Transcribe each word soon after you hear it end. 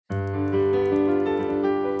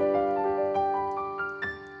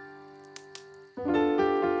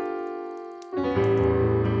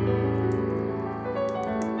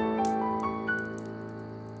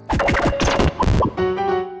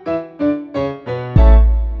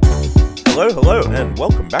Hello, and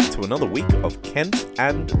welcome back to another week of Kent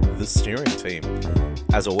and the Steering Team.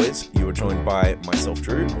 As always, you are joined by myself,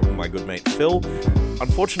 Drew, my good mate, Phil.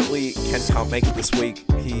 Unfortunately, Kent can't make it this week.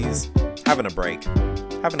 He's having a break,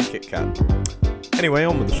 having a Kit Kat. Anyway,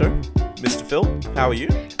 on with the show. Mr. Phil, how are you?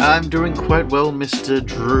 I'm doing quite well, Mr.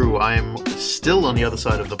 Drew. I'm still on the other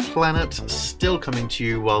side of the planet, still coming to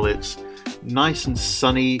you while it's nice and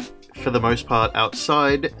sunny for the most part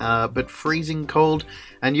outside, but freezing cold,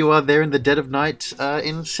 and you are there in the dead of night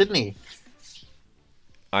in Sydney.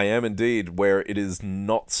 I am indeed, where it is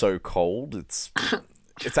not so cold. It's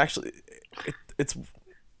actually it's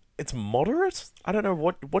moderate. I don't know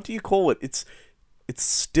what do you call it. It's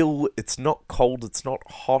not cold. It's not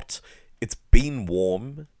hot. It's been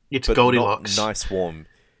warm. It's but Goldilocks. Not nice warm.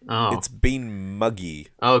 Oh. It's been muggy.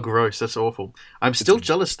 Oh, gross. That's awful. I'm still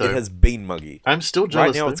jealous, though. It has been muggy. I'm still jealous,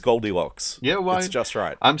 right now, though. it's Goldilocks. Yeah, why? It's just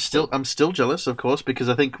right. I'm still jealous, of course, because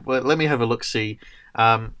I think... Well, let me have a look-see.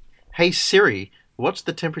 Hey, Siri, what's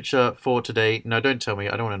the temperature for today? No, don't tell me.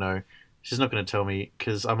 I don't want to know. She's not going to tell me,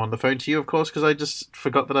 because I'm on the phone to you, of course, because I just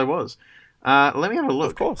forgot that I was. Let me have a look.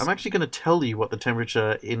 Of course. I'm actually going to tell you what the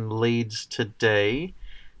temperature in Leeds today...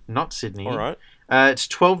 Not Sydney. All right. It's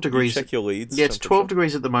 12 degrees. You check your Leeds. Yeah, it's 12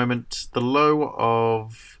 degrees at the moment. The low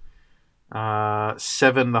of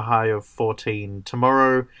 7, the high of 14.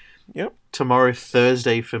 Tomorrow,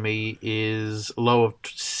 Thursday for me is low of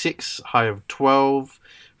 6, high of 12.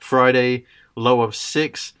 Friday, low of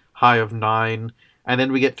 6, high of 9. And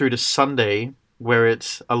then we get through to Sunday, where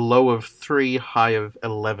it's a low of 3, high of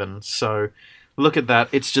 11. So look at that.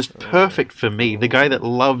 It's just perfect for me. The guy that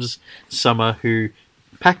loves summer, who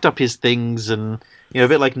packed up his things and, you know, a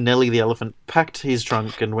bit like Nelly the elephant, packed his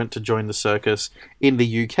trunk and went to join the circus in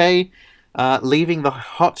the UK, leaving the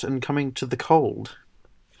hot and coming to the cold.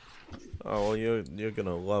 Oh, well, you're going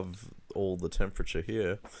to love all the temperature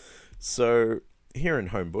here. So, here in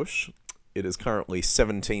Homebush, it is currently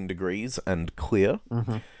 17 degrees and clear.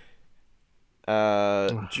 Mm-hmm.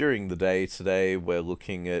 During the day today, we're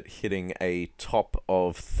looking at hitting a top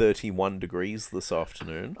of 31 degrees this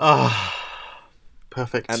afternoon.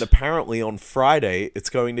 Perfect. And apparently on Friday, it's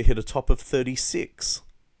going to hit a top of 36.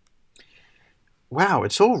 Wow,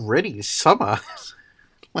 it's already summer.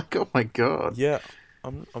 Like, oh my god. Yeah,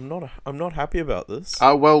 I'm not happy about this.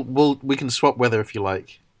 Well, we can swap weather if you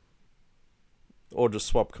like. Or just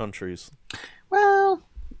swap countries. Well,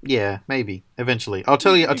 yeah, maybe eventually. I'll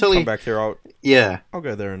tell you. Come back here. I'll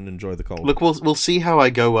go there and enjoy the cold. Look, we'll see how I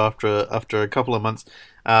go after a couple of months.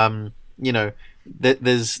 You know,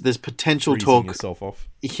 there's potential Freezing talk. yourself off.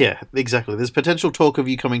 Yeah, exactly. There's potential talk of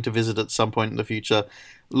you coming to visit at some point in the future.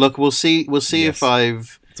 Look, we'll see. We'll see Yes. if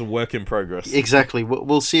I've It's a work in progress. exactly.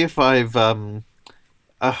 We'll see if I've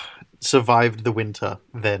survived the winter.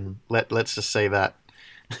 Then let's just say that,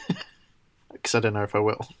 because I don't know if I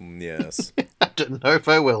will. Yes. I don't know if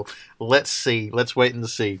I will. Let's see. Let's wait and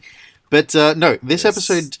see. But no, this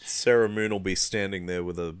episode. Sarah Moon will be standing there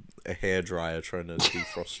with a hairdryer trying to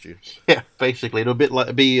defrost you. Yeah, basically, it'll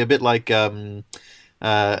be a bit like Jack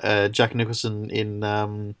Nicholson in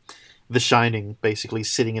The Shining, basically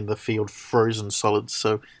sitting in the field, frozen solid.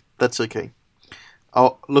 So that's okay.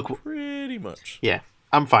 Oh, look, Pretty much. yeah,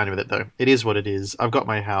 I'm fine with it though. It is what it is. I've got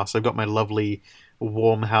my house. I've got my lovely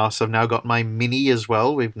warm house. I've now got my Mini as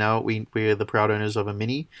well. We're the proud owners of a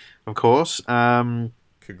Mini, of course.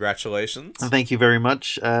 Congratulations. Thank you very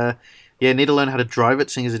much. Yeah, need to learn how to drive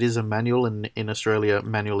it, seeing as it is a manual, and in Australia,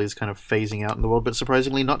 manual is kind of phasing out in the world, but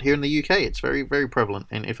surprisingly not here in the UK. It's very, very prevalent,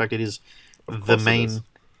 and in fact, it is the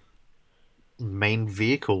main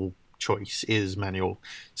vehicle choice is manual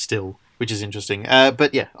still, which is interesting.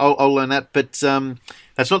 But yeah, I'll learn that. But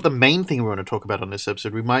that's not the main thing we want to talk about on this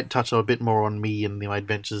episode. We might touch a bit more on me and my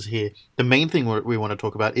adventures here. The main thing we want to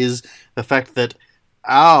talk about is the fact that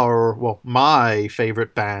my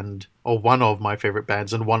favorite band, or one of my favorite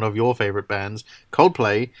bands, and one of your favorite bands,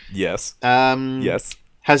 Coldplay, Yes. yes,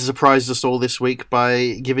 has surprised us all this week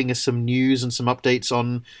by giving us some news and some updates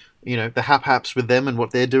on, you know, the haps with them and what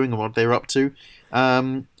they're doing and what they're up to,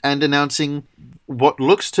 and announcing what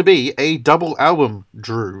looks to be a double album.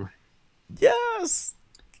 Drew, Yes.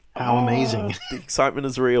 how amazing! The excitement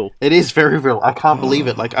is real. It is very real. I can't believe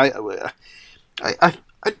it. Like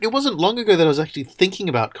it wasn't long ago that I was actually thinking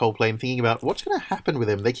about Coldplay and thinking about what's going to happen with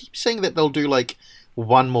them. They keep saying that they'll do like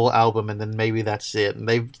one more album and then maybe that's it. And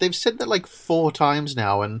they've said that like 4 times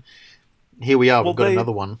now, and here we are. We've got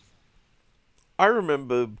another one. I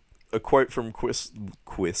remember a quote from Chris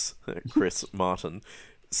Martin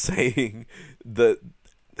saying that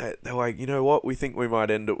they're like, you know what, we think we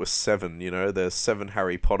might end it with 7. You know, there's 7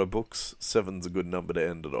 Harry Potter books. 7's a good number to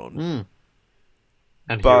end it on.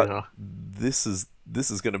 And but here we are.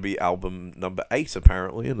 this is going to be album number 8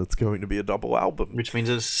 apparently, and it's going to be a double album, Which means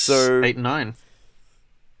it's 8 and 9.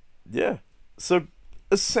 Yeah. So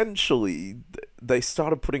essentially, they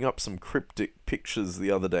started putting up some cryptic pictures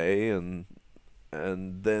the other day, and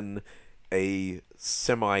then a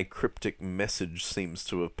semi-cryptic message seems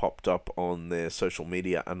to have popped up on their social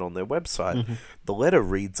media and on their website. Mm-hmm. The letter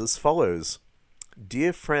reads as follows: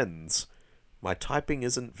 "Dear friends, my typing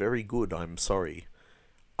isn't very good, I'm sorry.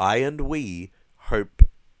 I and we hope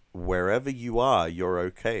wherever you are, you're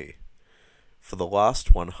okay. For the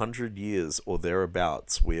last 100 years or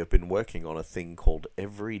thereabouts, we have been working on a thing called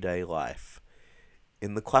everyday life.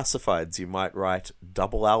 In the classifieds, you might write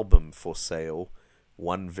double album for sale,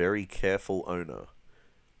 one very careful owner.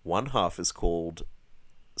 One half is called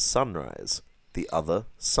Sunrise, the other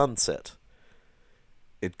Sunset.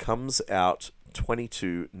 It comes out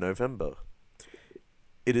 22 November.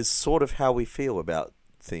 It is sort of how we feel about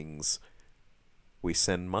things. We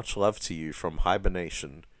send much love to you from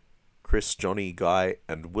Hibernation. Chris, Johnny, Guy,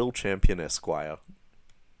 and Will Champion Esquire."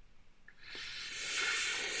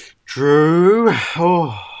 Drew,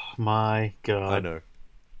 oh my god!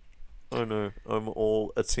 I know. I'm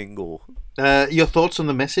all a tingle. Your thoughts on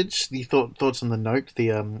the message? The thoughts on the note?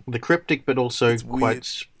 The cryptic, but also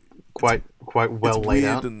quite well laid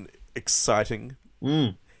out. It's weird and exciting.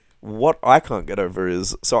 Mm. What I can't get over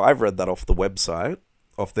is, so I've read that off their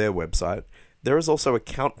website. There is also a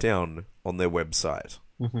countdown on their website.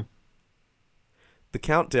 Mm-hmm. The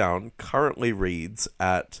countdown currently reads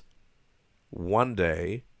at 1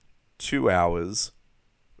 day, 2 hours,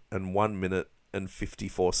 and 1 minute and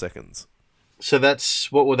 54 seconds. So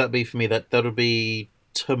what would that be for me? That'll be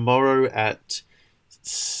tomorrow at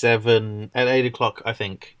 8 o'clock, I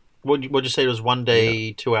think. What'd you say it was? 1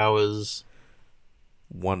 day, 2 hours,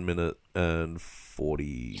 1 minute and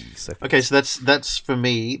 40 seconds. Okay, so that's for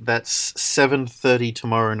me. That's 7:30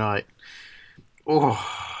 tomorrow night. Oh,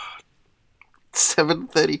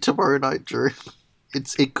 7:30 tomorrow night, Drew.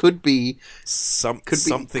 It could be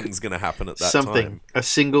something's going to happen at that time. A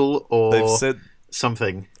single or they've said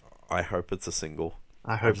something. I hope it's a single.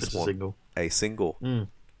 I hope it's a single. A single. Mm.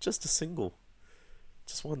 Just a single.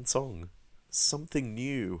 Just one song. Something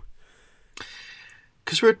new.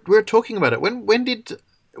 Because we're talking about it. When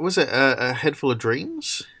was it a Head Full of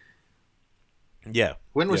Dreams? Yeah.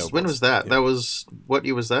 When was that? Yeah. That was, what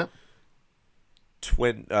year was that?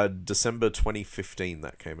 December 2015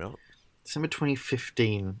 that came out. December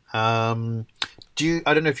 2015. I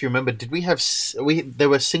don't know if you remember, did we have there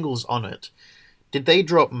were singles on it. Did they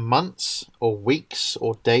drop months or weeks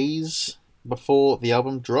or days before the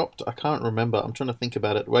album dropped? I can't remember. I'm trying to think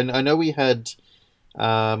about it. I know we had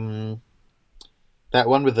that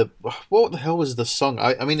one with what the hell was the song?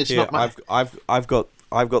 I mean, it's not my...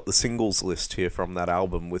 I've got the singles list here from that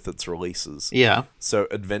album with its releases. Yeah. So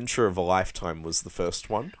Adventure of a Lifetime was the first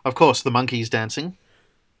one. Of course, The Monkeys Dancing.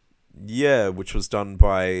 Yeah, which was done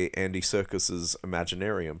by Andy Serkis's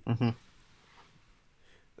Imaginarium. Mm-hmm.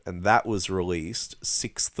 And that was released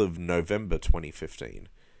 6th of November 2015.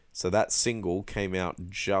 So that single came out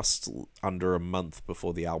just under a month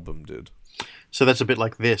before the album did. So that's a bit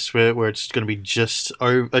like this, where it's going to be just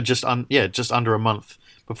under a month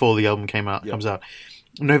before the album comes out.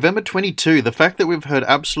 November 22. The fact that we've heard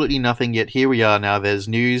absolutely nothing yet, here we are now. There's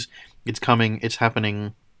news. It's coming. It's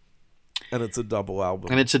happening. And it's a double album.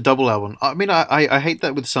 I mean, I hate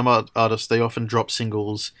that with some artists. They often drop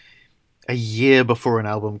singles a year before an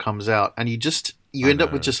album comes out, and you end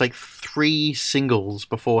up with just like 3 singles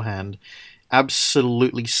beforehand,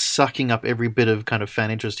 absolutely sucking up every bit of kind of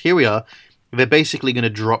fan interest. Here we are. They're basically going to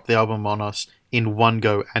drop the album on us in one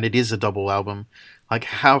go, and it is a double album. Like,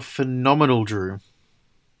 how phenomenal, Drew.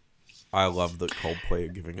 I love that Coldplay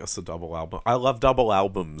are giving us a double album. I love double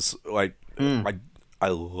albums. I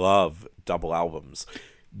love double albums.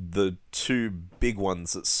 The 2 big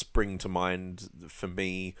ones that spring to mind for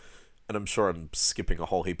me, and I'm sure I'm skipping a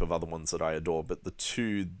whole heap of other ones that I adore, but the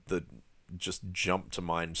 2 that just jump to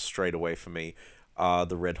mind straight away for me are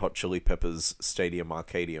the Red Hot Chili Peppers' Stadium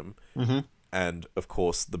Arcadium, mm-hmm. and, of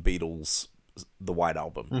course, the Beatles' The White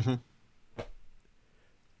Album. Mm-hmm.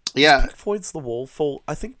 Yeah. Pink Floyd's The Wall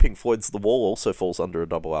I think Pink Floyd's The Wall also falls under a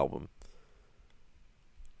double album.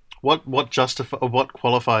 What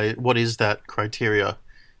is that criteria?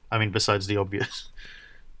 I mean, besides the obvious.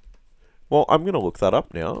 Well, I'm going to look that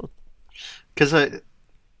up now. Because, I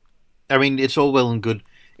mean, it's all well and good.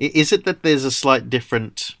 Is it that there's a slight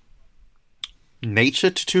different nature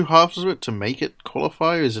to 2 halves of it to make it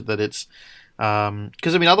qualify? Or is it that it's...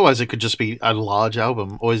 Because, I mean, otherwise it could just be a large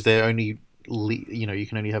album. Or is there only you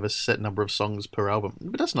can only have a set number of songs per album.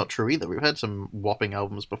 But that's not true either. We've had some whopping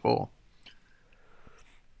albums before.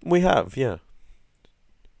 We have, yeah.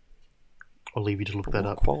 I'll leave you to look that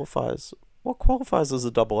up. What qualifies as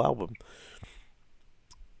a double album?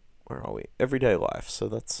 Where are we? Everyday Life. So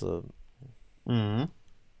that's a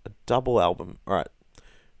double album. All right.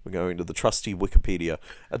 We're going to the trusty Wikipedia.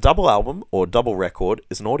 A double album, or double record,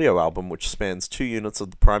 is an audio album which spans 2 units of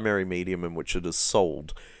the primary medium in which it is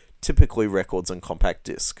sold, typically records and compact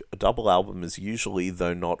disc. A double album is usually,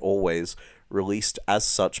 though not always, released as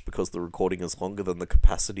such because the recording is longer than the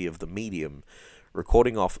capacity of the medium.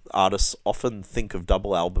 Recording artists often think of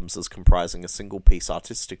double albums as comprising a single piece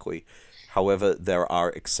artistically. However, there are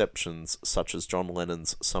exceptions, such as John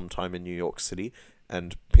Lennon's Sometime in New York City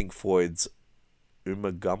and Pink Floyd's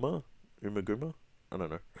Umaguma? I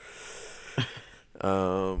don't know.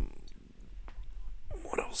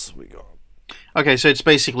 What else have we got? Okay, so it's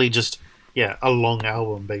basically just a long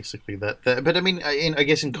album, basically. But I mean, I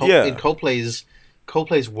guess in Coldplay's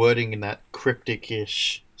wording in that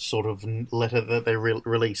cryptic-ish sort of letter that they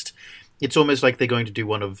released, it's almost like they're going to do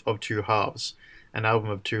one of two halves, an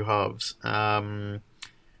album of two halves.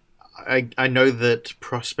 I know that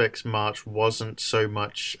Prospects March wasn't so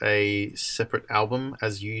much a separate album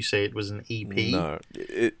as you say it was an EP. No,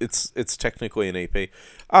 it's technically an EP.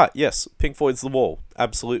 Yes, Pink Floyd's The Wall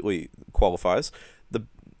absolutely qualifies.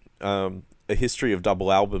 A history of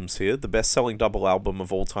double albums here. The best-selling double album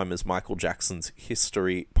of all time is Michael Jackson's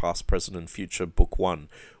History, Past, Present and Future, Book 1,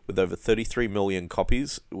 with over 33 million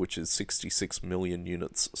copies, which is 66 million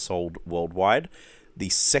units sold worldwide. The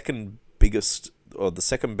second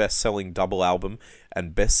best-selling double album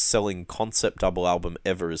and best-selling concept double album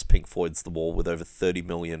ever is Pink Floyd's The Wall, with over 30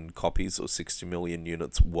 million copies or 60 million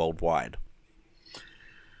units worldwide.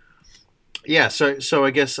 Yeah, so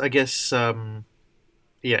I guess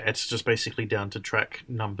it's just basically down to track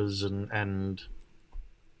numbers and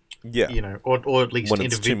or at least when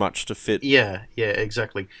it's too much to fit. Yeah,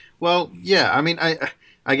 exactly. Well, yeah, I mean,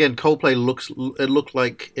 Coldplay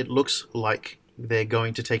looks like they're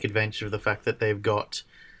going to take advantage of the fact that they've got,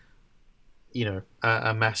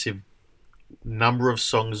 a massive number of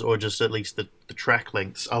songs, or just at least the track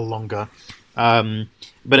lengths are longer. But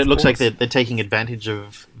it looks like they're taking advantage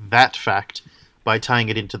of that fact by tying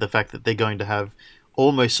it into the fact that they're going to have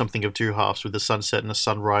almost something of two halves with a sunset and a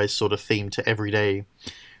sunrise sort of theme to every day,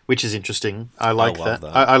 which is interesting. I like that.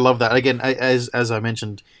 I love that. Again, as I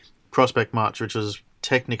mentioned, Prospect March, which was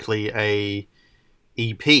technically a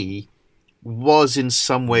EP, was in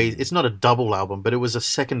some ways, it's not a double album, but it was a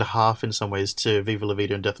second half in some ways to Viva La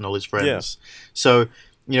Vida and Death and All His Friends. Yeah. So,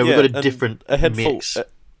 we've got a different mix.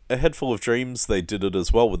 A Head Full of Dreams, they did it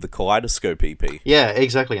as well with the Kaleidoscope EP. Yeah,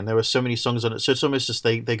 exactly. And there were so many songs on it. So it's almost just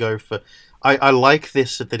they go for... I like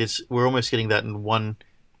this, that we're almost getting that in one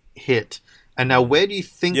hit. And now, where do you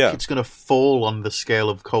think it's going to fall on the scale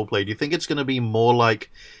of Coldplay? Do you think it's going to be more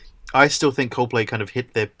like... I still think Coldplay kind of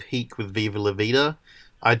hit their peak with Viva La Vida.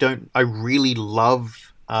 I really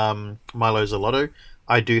love Milo Zalotto.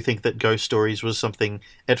 I do think that Ghost Stories was something...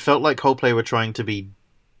 It felt like Coldplay were trying to be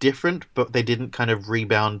different, but they didn't kind of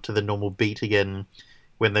rebound to the normal beat again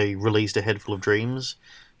when they released A Head Full of Dreams.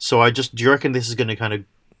 So do you reckon this is going to kind of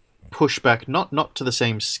push back, not to the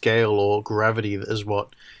same scale or gravity as what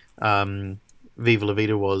Viva La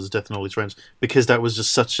Vida was, Death and All His Friends, because that was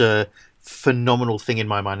just such a phenomenal thing in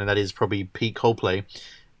my mind, and that is probably peak Coldplay.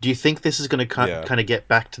 Do you think this is going to kind of get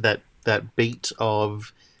back to that beat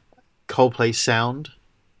of Coldplay sound?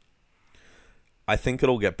 I think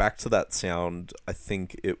it'll get back to that sound. I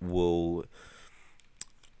think it will...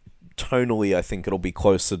 Tonally, I think it'll be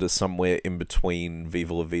closer to somewhere in between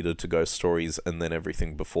Viva La Vida to Ghost Stories and then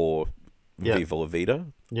everything before Viva La Vida.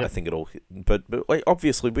 Yep. I think it'll... But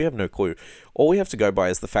obviously, we have no clue. All we have to go by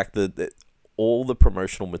is the fact that all the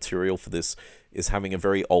promotional material for this is having a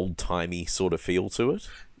very old-timey sort of feel to it.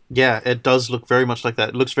 Yeah, it does look very much like that.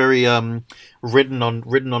 It looks very written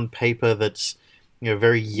on paper that's...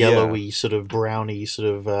 very yellowy, sort of browny,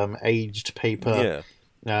 sort of aged paper.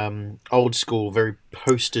 Yeah. Old school, very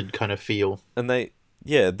posted kind of feel. And they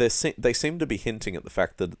seem to be hinting at the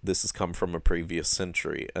fact that this has come from a previous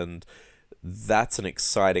century, and that's an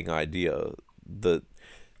exciting idea that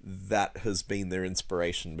has been their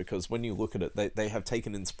inspiration, because when you look at it, they have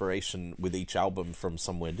taken inspiration with each album from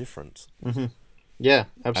somewhere different. Mm-hmm. Yeah,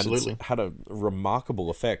 absolutely. And it's had a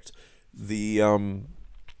remarkable effect. The...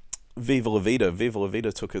 Viva La Vida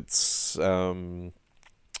took its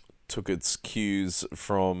cues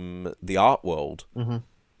from the art world. Mm-hmm.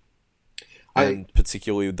 and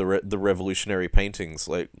particularly the revolutionary paintings,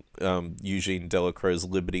 like Eugene Delacroix's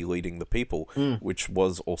 "Liberty Leading the People," which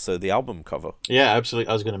was also the album cover. Yeah, absolutely.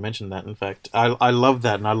 I was going to mention that. In fact, I love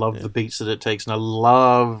that, and I love the beats that it takes, and I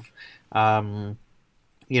love, I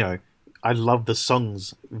love the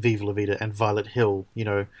songs "Viva La Vida" and "Violet Hill."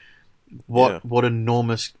 What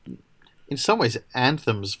enormous, in some ways,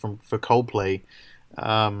 anthems for Coldplay.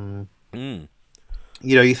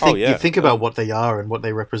 You think about what they are and what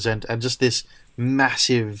they represent, and just this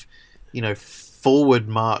massive, forward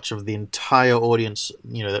march of the entire audience,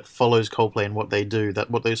 that follows Coldplay and what they do,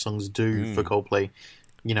 what those songs do for Coldplay,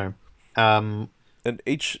 And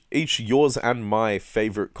each yours and my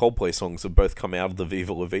favorite Coldplay songs have both come out of the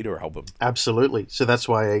Viva La Vida album. Absolutely. So that's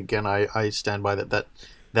why, again, I stand by that.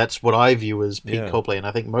 That's what I view as peak Coldplay, and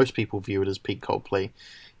I think most people view it as peak Coldplay.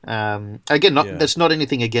 That's not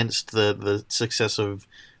anything against the success of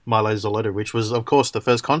Milo Zoloto, which was, of course, the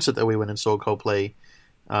first concert that we went and saw Coldplay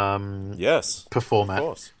perform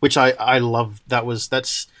at, which I love.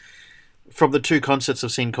 That's from the two concerts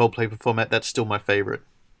I've seen Coldplay perform at, that's still my favorite.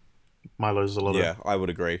 Milo Zoloto. Yeah, I would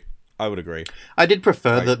agree. I did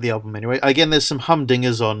prefer the album anyway. Again, there's some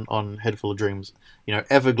humdingers on Head Full of Dreams.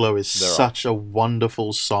 Everglow is such a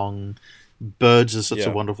wonderful song. Birds is such a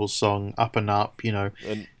wonderful song. Up and Up,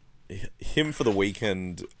 And him for the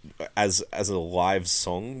Weekend as a live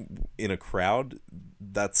song in a crowd,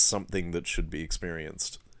 that's something that should be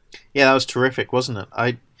experienced. Yeah, that was terrific, wasn't it?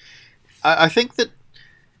 I think that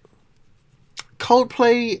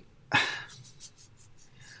Coldplay,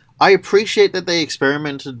 I appreciate that they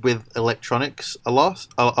experimented with electronics a lot.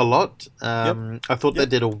 I thought they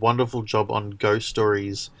did a wonderful job on Ghost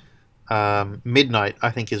Stories. Midnight,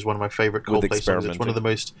 I think, is one of my favorite Coldplay songs. It's one of the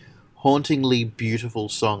most hauntingly beautiful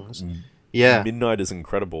songs. Yeah, Midnight is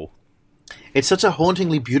incredible. It's such a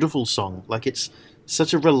hauntingly beautiful song. Like, it's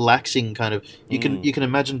such a relaxing kind of. You can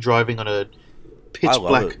imagine driving on a pitch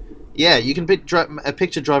black. Yeah, you can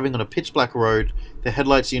picture driving on a pitch black road. The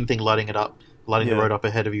headlights, the only thing lighting the road up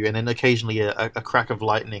ahead of you, and then occasionally a crack of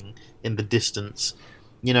lightning in the distance.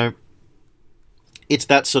 It's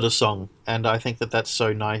that sort of song, and I think that's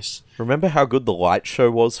so nice. Remember how good the light show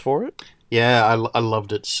was for it? Yeah, I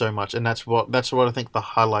loved it so much, and that's what I think the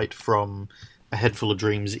highlight from A Head Full of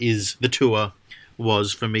Dreams is. The tour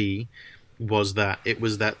was, for me, was that it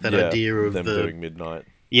was that idea of them doing Midnight.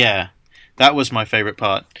 Yeah, that was my favorite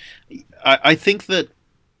part. I think that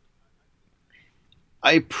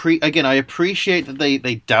I appreciate that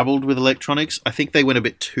they dabbled with electronics. I think they went a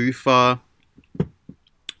bit too far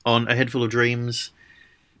on A Head Full of Dreams.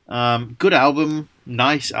 Good album,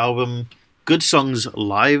 nice album, good songs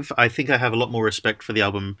live. I think I have a lot more respect for the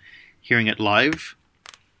album hearing it live.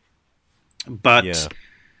 But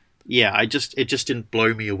it just didn't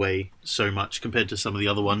blow me away so much compared to some of the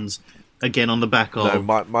other ones. Again, on the back of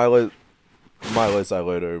Milo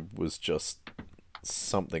Zoloto was just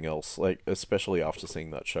something else, like especially after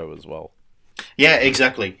seeing that show as well. Yeah,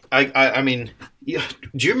 exactly. I mean, do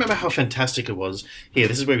you remember how fantastic it was? Here,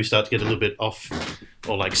 this is where we start to get a little bit off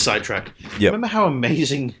or like sidetracked. Yep. Remember how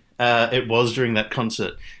amazing it was during that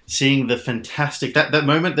concert, seeing the fantastic that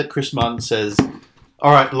moment that Chris Martin says,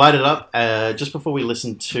 "All right, light it up," just before we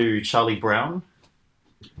listen to Charlie Brown.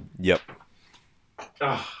 Yep.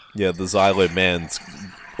 Yeah, the Xylo man's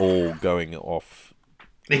all going off.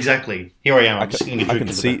 Exactly. Here I am. I'm just getting a drink in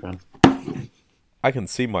the background. I can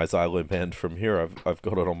see my Xylo band from here. I've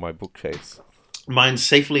got it on my bookcase. Mine's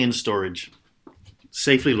safely in storage.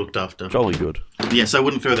 Safely looked after. Jolly good. Yes, I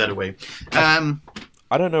wouldn't throw that away.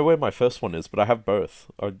 I don't know where my first one is, but I have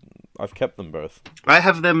both. I've kept them both. I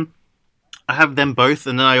have them both,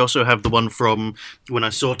 and then I also have the one from when I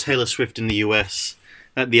saw Taylor Swift in the US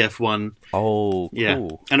at the F1. Oh, cool. Yeah.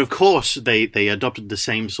 And of course, they adopted the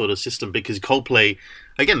same sort of system because Coldplay,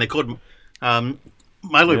 again, they're called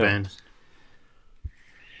Milo Band.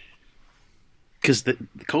 Because the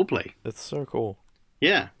Coldplay. That's so cool.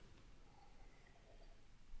 Yeah.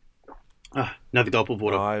 Another gulp of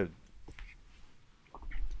water.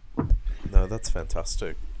 No, that's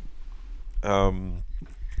fantastic. So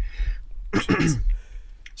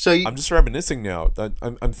I'm just reminiscing now.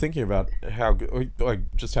 I'm thinking about how good,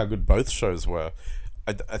 just how good both shows were.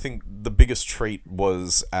 I think the biggest treat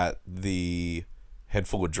was at the Head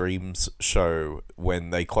Full of Dreams show when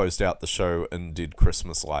they closed out the show and did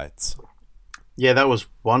Christmas lights. Yeah, that was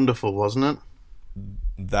wonderful, wasn't it?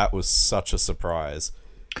 That was such a surprise.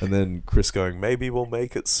 And then Chris going, "Maybe we'll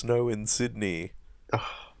make it snow in Sydney."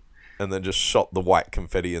 And then just shot the white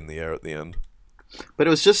confetti in the air at the end. But it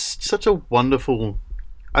was just such a wonderful...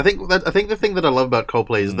 I think the thing that I love about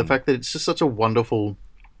Coldplay is the fact that it's just such a wonderful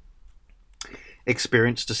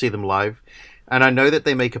experience to see them live. And I know that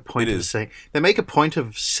they make a point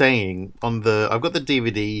of saying on the, I've got the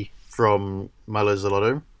DVD from Milo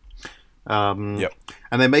Zalotto. Yep.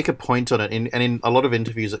 And they make a point on it, and in a lot of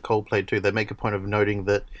interviews at Coldplay too, they make a point of noting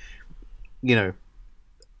that, you know,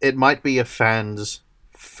 it might be a fan's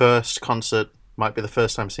first concert, might be the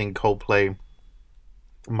first time seeing Coldplay,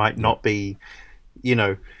 might not be, you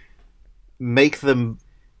know, make them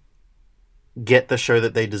get the show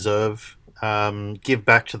that they deserve, give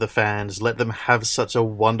back to the fans, let them have such a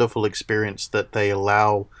wonderful experience that they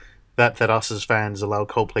allow, that us as fans allow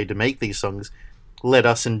Coldplay to make these songs, let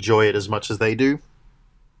us enjoy it as much as they do.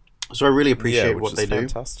 So I really appreciate what they do.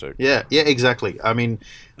 Fantastic. Yeah, exactly. I mean,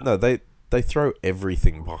 no, they throw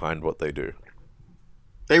everything behind what they do.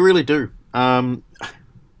 They really do. You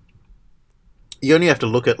only have to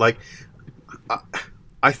look at, like,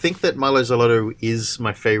 I think that Milo Zalotto is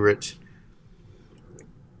my favorite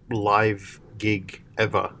live gig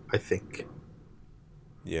ever, I think.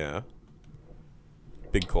 Yeah.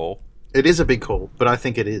 Big call. It is a big call, but I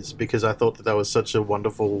think it is, because I thought that was such a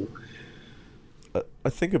wonderful... I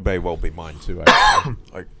think it may well be mine too,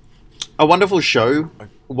 actually. A wonderful show,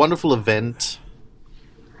 wonderful event.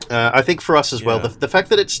 I think for us as well, the fact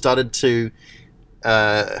that it started to...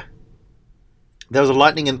 there was a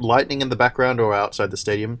lightning in the background or outside the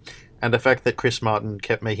stadium, and the fact that Chris Martin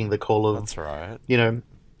kept making the call of... That's right. You know...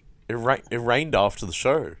 It rained after the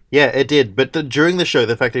show. Yeah, it did. But during the show,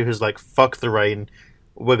 the fact that he was like, fuck the rain,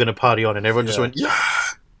 we're going to party on, and everyone just went, yeah!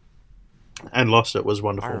 And lost it was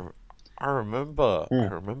wonderful. I remember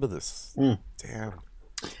this. Damn.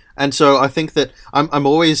 And so I think that I'm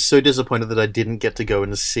always so disappointed that I didn't get to go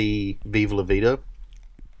and see Viva La Vida.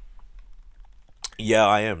 Yeah,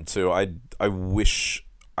 I am too. I wish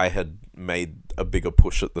I had made a bigger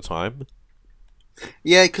push at the time.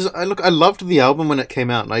 Yeah, because I loved the album when it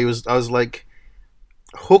came out, and I was like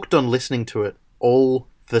hooked on listening to it all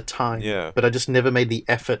the time. Yeah. But I just never made the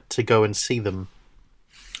effort to go and see them.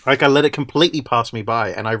 Like, I let it completely pass me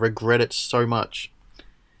by, and I regret it so much.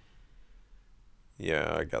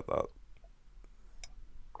 Yeah, I get that.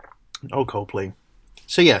 Oh, Coldplay.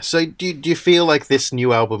 So do you feel like this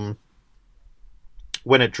new album,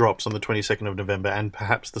 when it drops on the 22nd of November, and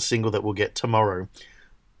perhaps the single that we'll get tomorrow,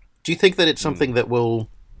 do you think that it's something that will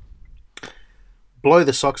blow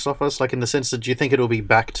the socks off us? Like, in the sense that, do you think it'll be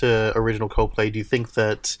back to original Coldplay? Do you think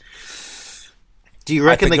that... Do you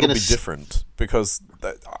reckon they're going to be different, because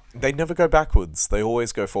they never go backwards. They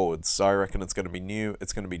always go forwards. So I reckon it's going to be new.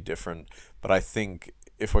 It's going to be different. But I think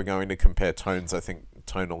if we're going to compare tones, I think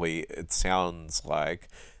tonally it sounds like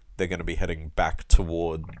they're going to be heading back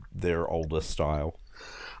toward their older style.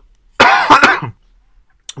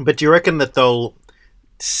 But do you reckon that they'll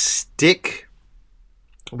stick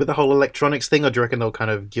with the whole electronics thing, or do you reckon they'll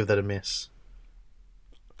kind of give that a miss?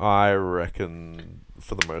 I reckon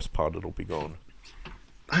for the most part it'll be gone.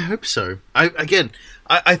 I hope so. I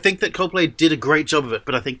think that Coldplay did a great job of it,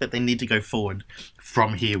 but I think that they need to go forward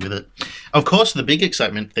from here with it. Of course, the big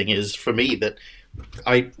excitement thing is, for me, that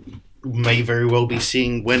I may very well be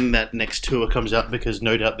seeing when that next tour comes out, because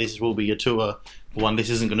no doubt this will be a tour one. This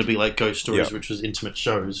isn't going to be like Ghost Stories, which was intimate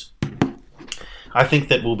shows. I think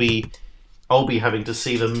that I'll be having to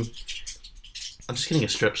see them... I'm just getting a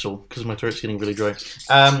strepsil, because my throat's getting really dry.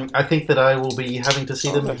 I think that I will be having to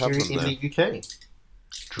see them here in the UK.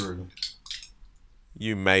 True.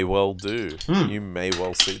 You may well do. You may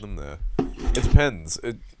well see them there. It depends.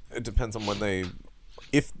 It depends on when they...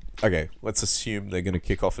 Okay, let's assume they're going to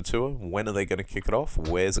kick off a tour. When are they going to kick it off?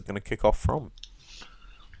 Where's it going to kick off from?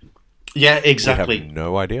 Yeah, exactly. We have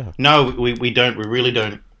no idea. No, we don't. We really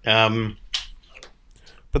don't.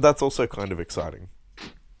 But that's also kind of exciting.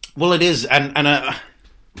 Well, it is, and I'm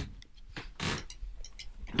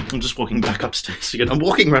just walking back upstairs again. I'm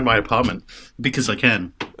walking around my apartment because I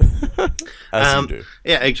can. As you do.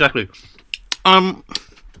 Yeah, exactly. I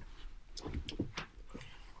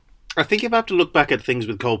think if I have to look back at things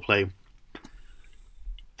with Coldplay,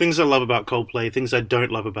 things I love about Coldplay, things I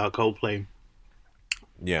don't love about Coldplay,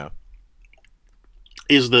 yeah,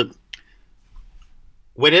 is that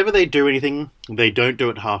whenever they do anything, they don't do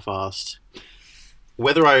it half-assed.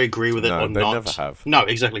 Whether I agree with it or not... No, they never have. No,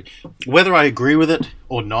 exactly. Whether I agree with it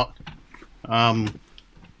or not,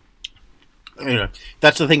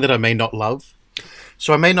 that's the thing that I may not love.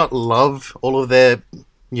 So I may not love all of their,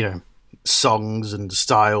 songs and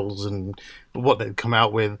styles and what they've come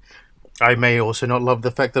out with. I may also not love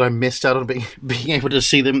the fact that I missed out on being able to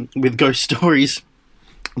see them with Ghost Stories.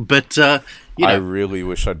 But, I really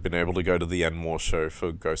wish I'd been able to go to the Enmore show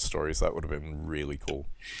for Ghost Stories. That would have been really cool.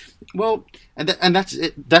 Well, and that's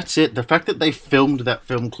it. That's it. The fact that they filmed that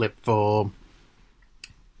film clip for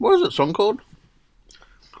What was that song called?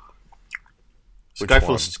 Sky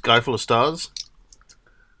Full of Stars.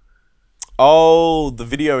 Oh, the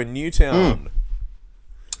video in Newtown.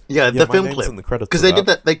 Yeah, the film clip. In the credits because they did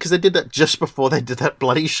that. Because they did that just before they did that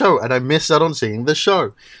bloody show, and I missed out on seeing the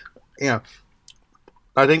show. Yeah,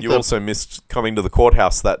 I think you also missed coming to the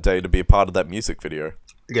courthouse that day to be a part of that music video.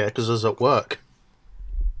 Yeah, because I was at work.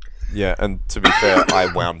 Yeah, and to be fair,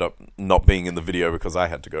 I wound up not being in the video because I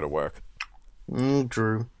had to go to work.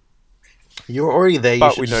 True. You were already there.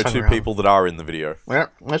 But we know two people that are in the video. Yeah,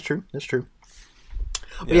 that's true. That's true.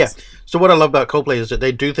 Yes. Yeah. So what I love about Coldplay is that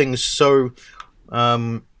they do things so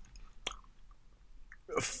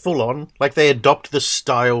full on. Like they adopt the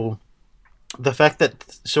style. The fact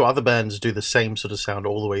that other bands do the same sort of sound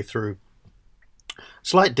all the way through.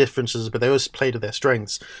 Slight differences, but they always play to their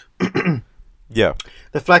strengths. Yeah.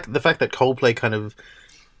 The fact that Coldplay kind of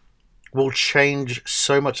will change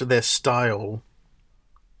so much of their style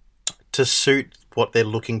to suit what they're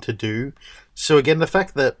looking to do. So again, the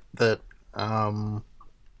fact that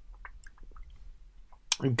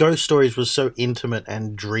Ghost Stories was so intimate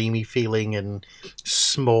and dreamy feeling and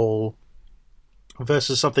small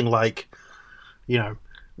versus something like,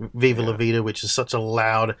 Viva La Vida, which is such a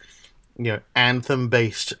loud,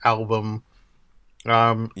 anthem-based album.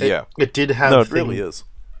 It did have... No, it really is.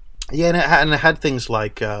 Yeah, and it had things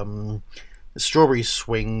like Strawberry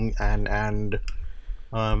Swing and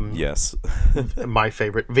yes. my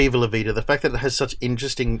favorite, Viva La Vida. The fact that it has such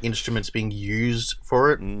interesting instruments being used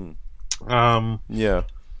for it. Yeah.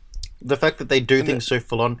 The fact that they do things so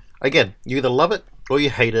full on. Again, you either love it or you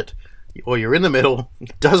hate it, or you're in the middle.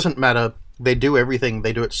 It doesn't matter. They do everything.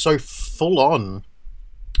 They do it so full on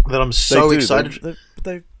that I'm so excited.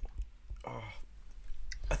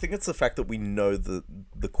 I think it's the fact that we know that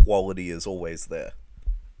the quality is always there.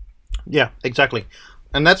 Yeah, exactly.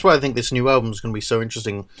 And that's why I think this new album is going to be so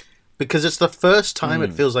interesting. Because it's the first time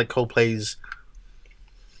it feels like Coldplay's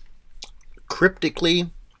cryptically,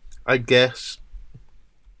 I guess.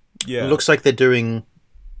 Yeah. It looks like they're doing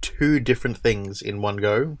two different things in one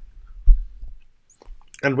go.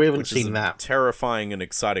 And we haven't seen that. Terrifying and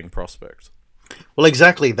exciting prospect. Well,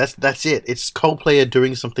 exactly. That's it. It's Coldplay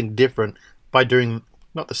doing something different by doing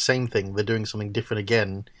not the same thing. They're doing something different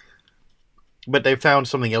again. But they found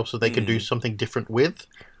something else that they can do something different with.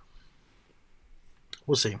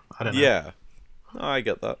 We'll see. I don't know. Yeah. I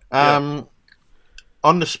get that.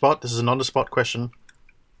 On the spot, this is an on the spot question.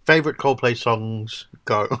 Favorite Coldplay songs,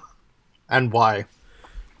 go. And why?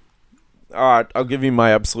 Alright, I'll give you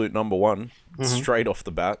my absolute number one. Straight off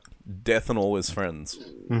the bat. Death and All His Friends.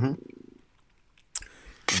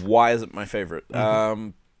 Why is it my favorite?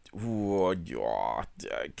 Okay,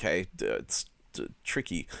 it's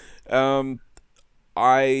tricky.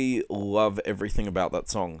 I love everything about that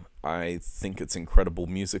song. I think it's incredible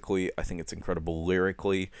musically. I think it's incredible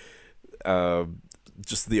lyrically.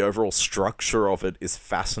 Just the overall structure of it is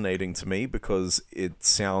fascinating to me because it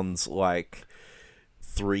sounds like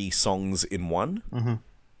 3 songs in one.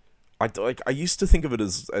 I used to think of it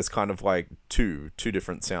as kind of like two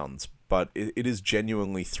different sounds, but it is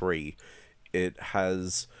genuinely 3. It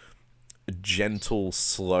has a gentle,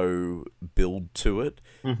 slow build to it.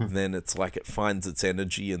 Then it's like it finds its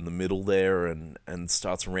energy in the middle there and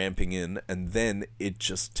starts ramping in, and then it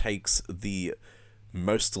just takes the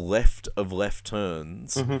most left of left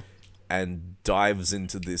turns and dives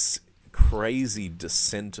into this crazy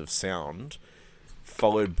descent of sound,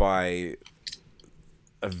 followed by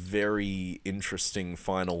a very interesting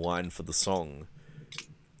final line for the song.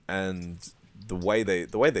 And the way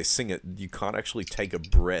they sing it, you can't actually take a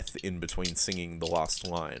breath in between singing the last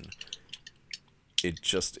line. It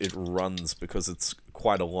runs because it's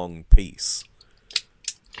quite a long piece.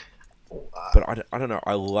 But I don't know,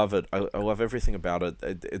 I love it. I love everything about it.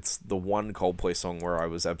 It's the one Coldplay song where I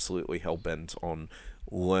was absolutely hell-bent on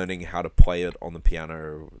learning how to play it on the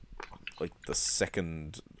piano, like the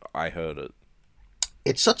second I heard it.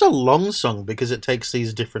 It's such a long song because it takes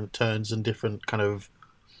these different turns and different kind of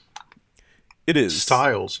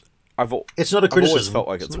styles. It's not a criticism. I've always felt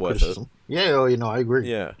like it's worth it. Yeah, I agree.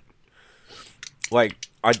 Yeah. Like,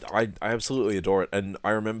 I absolutely adore it. And I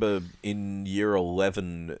remember in year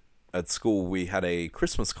 11 at school, we had a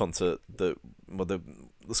Christmas concert the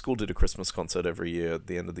school did a Christmas concert every year at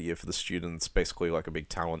the end of the year for the students, basically like a big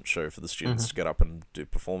talent show for the students to get up and do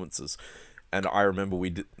performances. And I remember we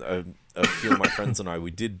did, a few of my friends and I,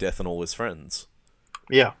 we did Death and All His Friends.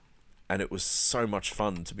 Yeah. And it was so much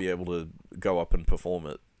fun to be able to go up and perform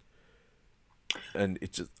it. And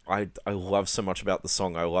it just, I love so much about the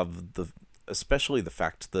song. I love especially the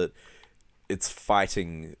fact that it's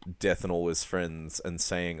fighting Death and All His Friends and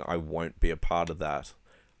saying, I won't be a part of that.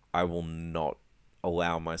 I will not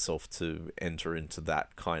allow myself to enter into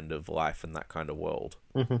that kind of life and that kind of world.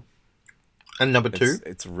 Mm-hmm. And number two?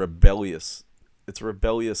 It's rebellious. It's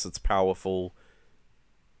rebellious, it's powerful,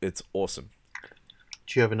 it's awesome.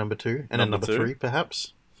 Do you have a number two? And number a number two? Three,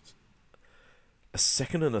 perhaps? A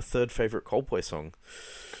second and a third favourite Coldplay song.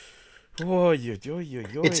 Oh,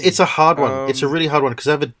 It's a hard one. It's a really hard one, because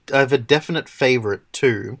I have a definite favourite,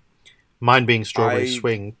 too. Mine being Strawberry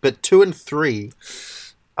Swing. But 2 and 3,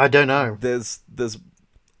 I don't know. There's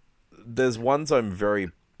ones I'm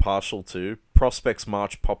very partial to. Prospects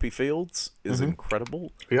March Poppy Fields is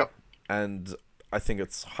incredible. Yep. And I think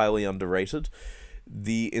it's highly underrated.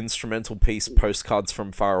 The instrumental piece Postcards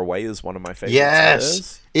from Far Away is one of my favorites.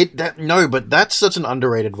 Yes! But that's such an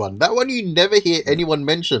underrated one. That one you never hear anyone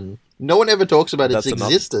mention. No one ever talks about its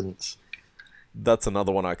existence. That's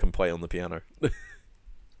another one I can play on the piano.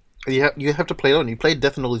 You have to play it on. You played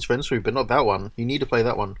Death and All His Friends through, but not that one. You need to play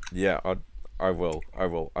that one. Yeah, I will.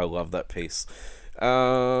 I love that piece.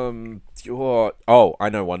 I know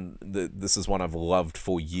one. This is one I've loved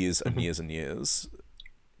for years and years and years.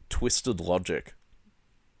 Twisted Logic.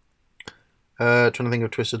 Trying to think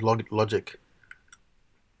of Twisted Logic.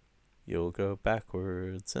 You'll go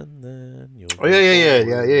backwards and then you'll. Oh yeah.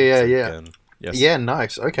 Again. Yes. Yeah,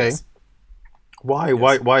 nice. Okay. Yes.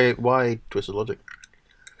 Why Twisted Logic?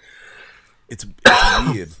 It's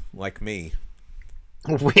weird, like me.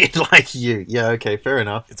 Weird like you. Yeah. Okay. Fair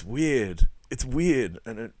enough. It's weird.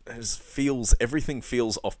 And it just feels, everything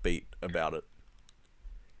feels offbeat about it.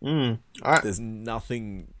 There's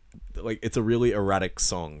nothing, like, it's a really erratic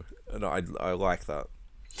song, and I like that.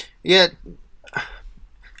 Yeah.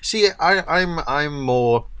 See, I'm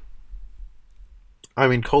more. I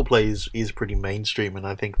mean, Coldplay is pretty mainstream, and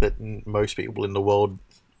I think that most people in the world,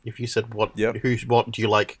 if you said what do you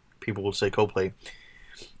like, people will say Coldplay.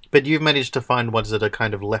 But you've managed to find ones that are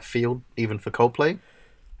kind of left field, even for Coldplay.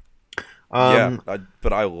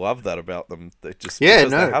 But I love that about them. They just they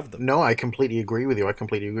have them. No, I completely agree with you.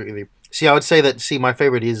 See, I would say that. See, my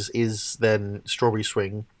favorite is then Strawberry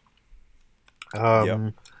Swing.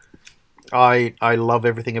 I love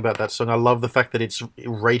everything about that song. I love the fact that it's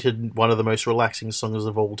rated one of the most relaxing songs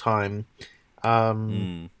of all time.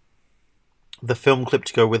 The film clip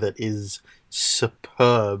to go with it is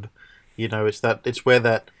superb. You know, it's where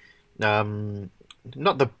that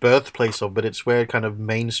not the birthplace of, but it's where kind of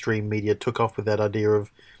mainstream media took off with that idea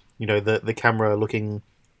of, you know, the camera looking,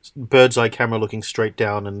 bird's eye camera looking straight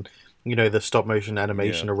down, and, you know, the stop motion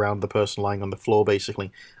animation around the person lying on the floor,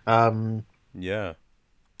 basically. I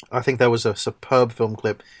think that was a superb film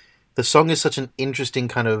clip. The song is such an interesting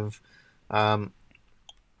kind of,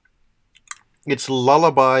 it's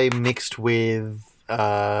lullaby mixed with,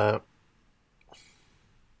 I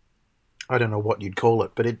don't know what you'd call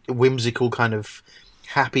it, but it whimsical kind of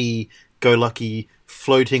happy-go-lucky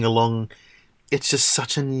floating along. It's just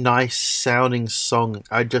such a nice sounding song.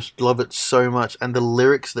 I just love it so much, and the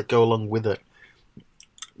lyrics that go along with it.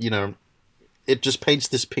 You know, it just paints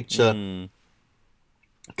this picture,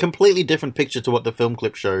 completely different picture to what the film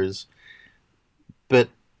clip shows, but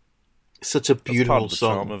such a beautiful song. That's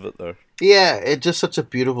part of the charm of it, though. Yeah, it's just such a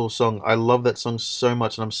beautiful song. I love that song so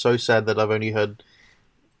much, and I'm so sad that I've only heard.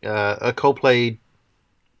 A Coldplay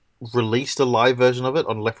released a live version of it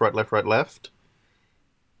on Left, Right, Left, Right, Left.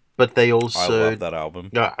 But they also... I love that album.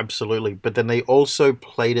 Yeah, absolutely. But then they also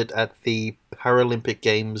played it at the Paralympic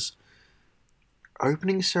Games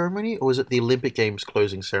opening ceremony? Or was it the Olympic Games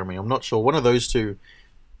closing ceremony? I'm not sure. One of those two.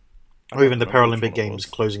 Or even the Paralympic Games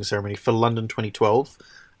closing ceremony for London 2012.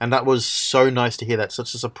 And that was so nice to hear that.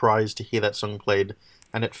 Such a surprise to hear that song played.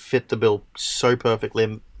 And it fit the bill so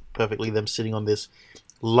perfectly, them sitting on this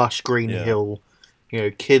lush green hill, you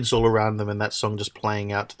know, kids all around them, and that song just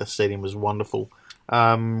playing out to the stadium was wonderful.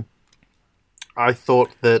 I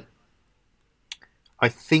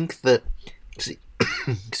think that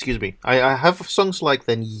excuse me, I have songs like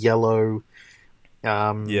then Yellow,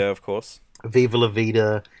 of course, Viva La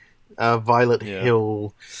Vida, Violet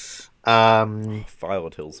Hill.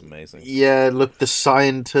 Violet Hill's amazing. Yeah, look, The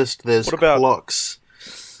Scientist, there's Clocks.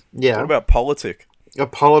 Yeah. What about Politic? A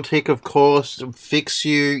Politic, of course. Fix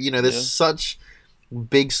You. You know, there's such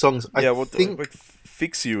big songs. I think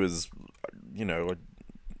Fix You is, you know,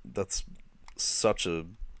 that's such a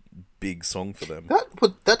big song for them.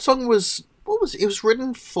 That song was it was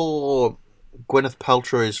written for Gwyneth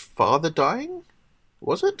Paltrow's father dying,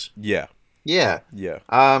 was it? Yeah.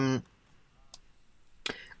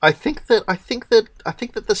 I think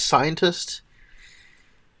that The Scientist,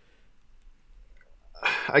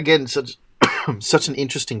 again, such an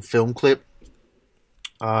interesting film clip.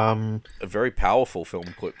 A very powerful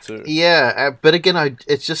film clip too. Yeah, but again,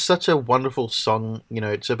 it's just such a wonderful song.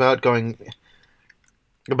 It's about trying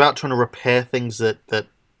to repair things that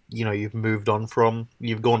you've moved on from,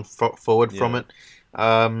 you've gone forward from it.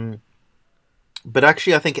 But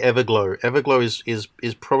actually, I think Everglow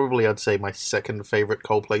is probably, I'd say, my second favorite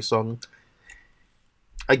Coldplay song.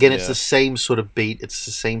 Again, it's the same sort of beat, it's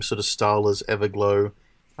the same sort of style as Everglow.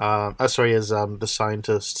 As The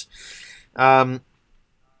Scientist.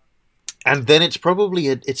 And then it's probably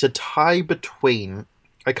it's a tie between.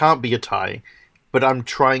 It can't be a tie, but I'm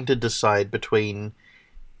trying to decide between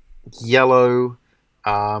Yellow.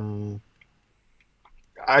 I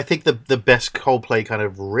think the best Coldplay kind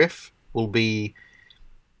of riff will be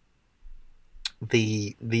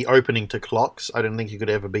the opening to Clocks. I don't think you could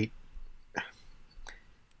ever beat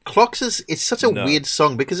Clocks. It's such a weird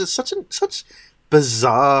song because it's such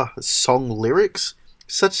bizarre song lyrics,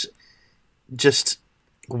 such just.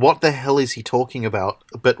 What the hell is he talking about?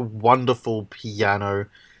 But wonderful piano,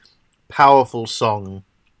 powerful song.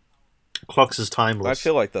 Clocks is timeless. I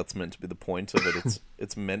feel like that's meant to be the point of it.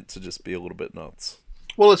 It's meant to just be a little bit nuts.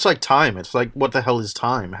 Well, it's like time. It's like, what the hell is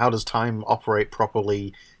time? How does time operate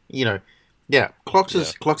properly? Yeah. Clocks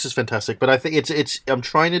is fantastic. But I think it's. I'm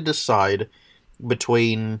trying to decide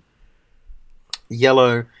between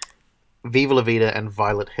Yellow, Viva La Vida, and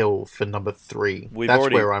Violet Hill for number 3. That's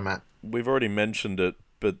where I'm at. We've already mentioned it,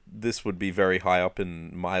 but this would be very high up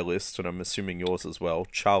in my list, and I'm assuming yours as well.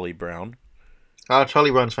 Charlie Brown.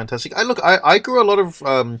 Charlie Brown's fantastic. I grew a lot of...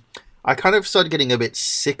 I kind of started getting a bit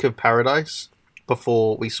sick of Paradise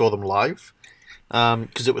before we saw them live,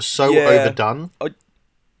 because it was so overdone.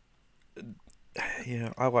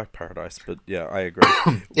 I like Paradise, but yeah, I agree.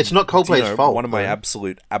 It's not Coldplay's fault. One of my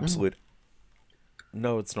absolute...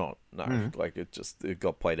 No, it's not. No, like it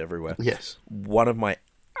got played everywhere. Yes. One of my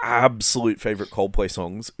absolute favorite Coldplay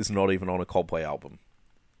songs is not even on a Coldplay album.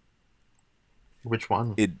 Which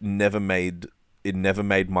one? It never made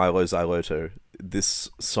Milo Xyloto. This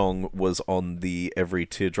song was on the Every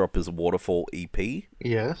Teardrop is a Waterfall EP.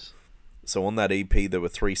 Yes. So on that EP there were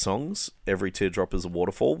 3 songs. Every Teardrop is a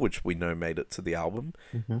Waterfall, which we know made it to the album.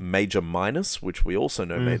 Major Minus, which we also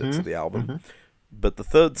know made it to the album. But the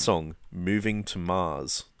third song, Moving to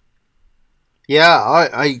Mars. Yeah,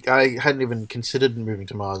 I hadn't even considered Moving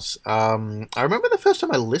to Mars. I remember the first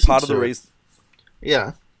time I listened to it.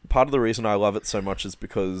 Yeah. Part of the reason I love it so much is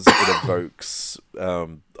because it evokes a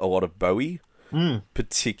lot of Bowie,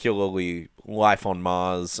 particularly Life on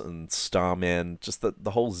Mars and Starman, just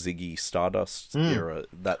the whole Ziggy Stardust era.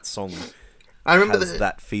 That song has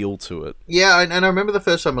that feel to it. Yeah, and I remember the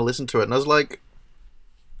first time I listened to it, and I was like...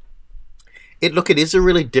 It is a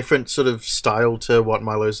really different sort of style to what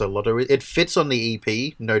Milo Xyloto is. It fits on the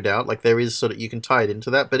EP, no doubt. Like, there is sort of... You can tie it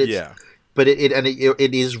into that, but it's... But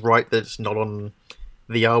it is right that it's not on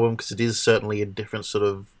the album, because it is certainly a different sort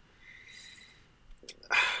of...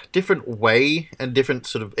 different way, and different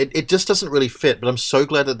sort of... It just doesn't really fit, but I'm so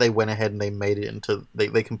glad that they went ahead and they made it into...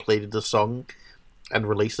 They completed the song and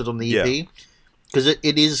released it on the EP. Because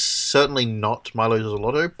it is certainly not Milo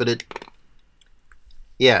Xyloto, but it...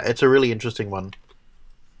 Yeah, it's a really interesting one.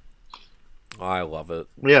 I love it.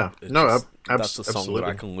 Yeah, that's a song absolutely. That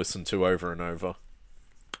I can listen to over and over.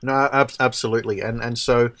 No, absolutely, and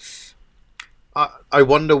so I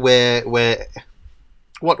wonder what's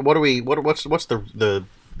the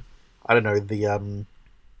I don't know, the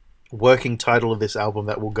working title of this album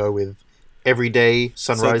that will go with Everyday,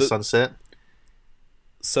 Sunrise, Sunset.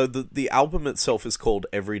 So the album itself is called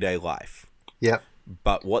Everyday Life. Yeah.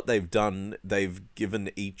 But what they've done, they've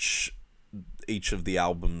given each of the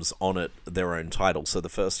albums on it their own title. So the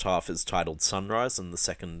first half is titled Sunrise, and the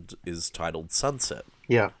second is titled Sunset.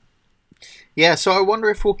 Yeah. Yeah, so I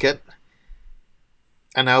wonder if we'll get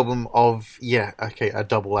an album of... Yeah, okay, a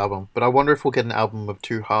double album. But I wonder if we'll get an album of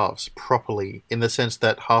 2 halves properly, in the sense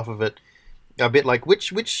that half of it... A bit like...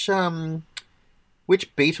 Which Beatles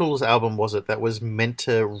album was it that was meant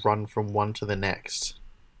to run from one to the next?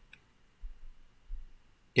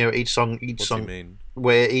 Each song, what do you mean?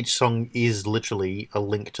 Where each song is literally a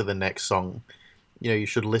link to the next song. You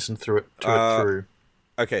should listen through it through.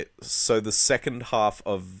 Okay, so the second half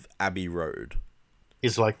of Abbey Road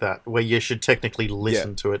is like that, where you should technically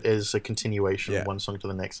listen to it as a continuation of one song to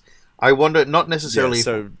the next. I wonder, not necessarily.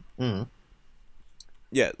 So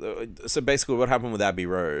basically, what happened with Abbey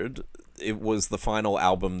Road? It was the final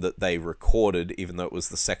album that they recorded, even though it was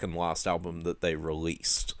the second last album that they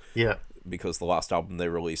released. Yeah. Because the last album they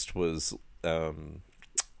released was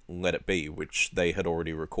Let It Be, which they had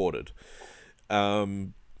already recorded.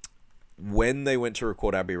 When they went to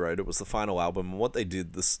record Abbey Road, it was the final album, and what they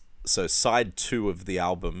did, So side 2 of the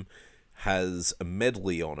album has a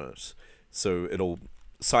medley on it. So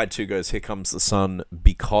side 2 goes Here Comes the Sun,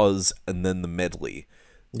 Because, and then the medley.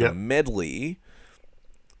 The medley,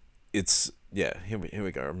 here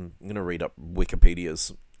we go. I'm going to read up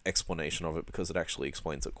Wikipedia's explanation of it because it actually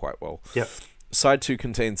explains it quite well. Yep. Side 2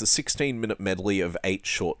 contains a 16-minute medley of 8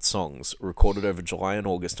 short songs, recorded over July and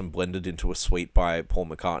August and blended into a suite by Paul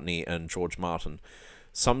McCartney and George Martin.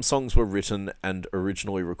 Some songs were written and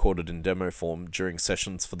originally recorded in demo form during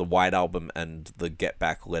sessions for the White Album and the Get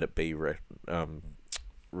Back, Let It Be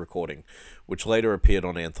recording, which later appeared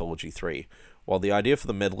on Anthology 3. While the idea for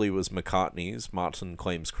the medley was McCartney's, Martin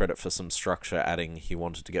claims credit for some structure, adding he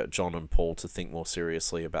wanted to get John and Paul to think more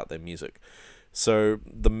seriously about their music. So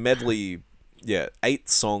the medley... 8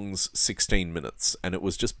 songs, 16 minutes, and it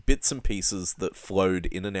was just bits and pieces that flowed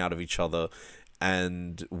in and out of each other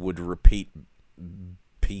and would repeat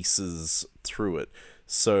pieces through it.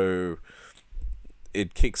 So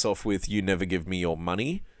it kicks off with You Never Give Me Your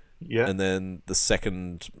Money, and then the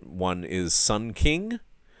second one is Sun King,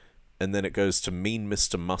 and then it goes to Mean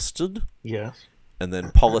Mr. Mustard, and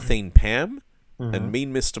then Polythene Pam. And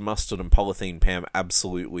Mean Mr. Mustard and Polythene Pam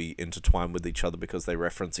absolutely intertwine with each other because they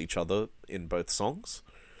reference each other in both songs.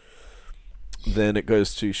 Then it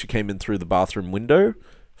goes to She Came In Through the Bathroom Window,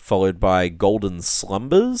 followed by Golden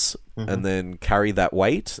Slumbers, and then Carry That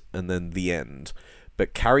Weight, and then The End.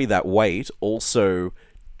 But Carry That Weight also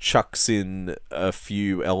chucks in a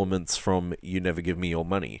few elements from You Never Give Me Your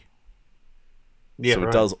Money. Yeah, so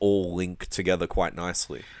it does all link together quite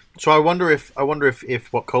nicely. So I wonder if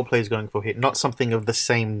what Coldplay is going for here, not something of the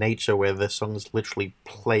same nature where the songs literally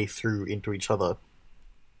play through into each other,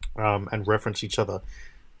 and reference each other,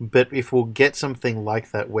 but if we'll get something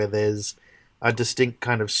like that where there's a distinct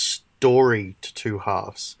kind of story to two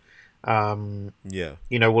halves. We'll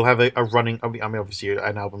have a running. I mean, obviously,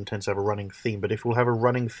 an album tends to have a running theme, but if we'll have a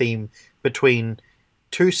running theme between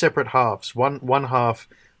two separate halves, one half,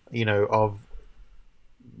 of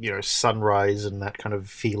sunrise and that kind of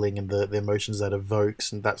feeling and the emotions that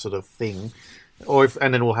evokes and that sort of thing,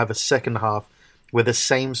 and then we'll have a second half where the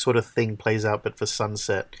same sort of thing plays out but for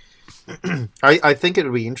sunset. I think it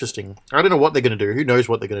would be interesting. I don't know what they're going to do. Who knows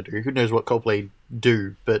what they're going to do? Who knows what Coldplay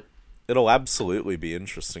do? But it'll absolutely be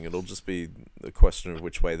interesting. It'll just be a question of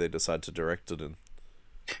which way they decide to direct it in.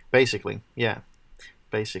 Basically, yeah.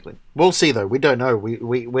 Basically, we'll see though. We don't know.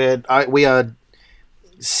 We are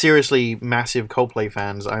seriously massive Coldplay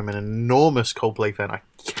fans. I'm an enormous Coldplay fan. I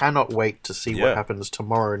cannot wait to see what happens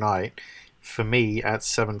tomorrow night for me at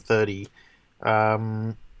 7:30.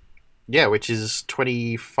 Which is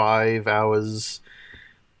 25 hours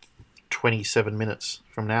 27 minutes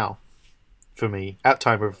from now for me at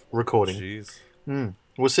time of recording. Jeez.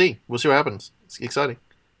 We'll see what happens. It's exciting.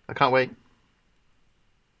 I can't wait.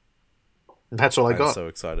 And that's all I got. I'm so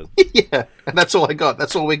excited. Yeah, and that's all I got.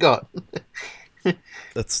 That's all we got.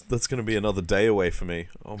 That's going to be another day away for me.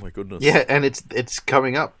 Oh my goodness. Yeah, and it's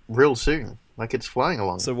coming up real soon. Like it's flying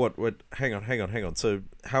along. So what hang on. So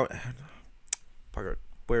how bugger,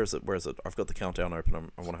 where is it? I've got the countdown open.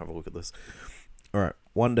 I want to have a look at this. All right.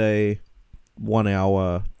 1 day, 1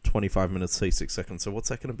 hour, 25 minutes, 36 seconds. So what's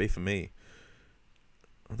that going to be for me?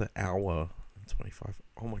 The hour and 25.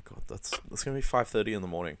 Oh my god, that's going to be 5:30 in the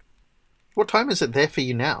morning. What time is it there for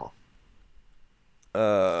you now?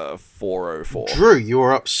 4:04. Drew, you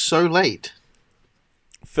were up so late.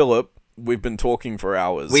 Philip, we've been talking for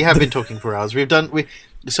hours. We have been talking for hours.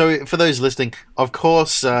 So for those listening, of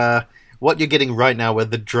course, what you're getting right now were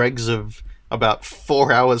the dregs of about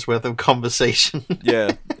 4 hours worth of conversation.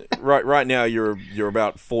 Yeah. Right now you're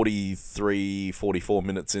about 43, 44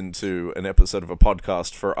 minutes into an episode of a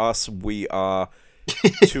podcast. For us, we are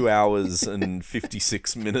 2 hours and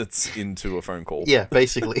 56 minutes into a phone call. Yeah,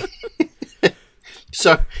 basically.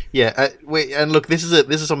 So yeah, and look, this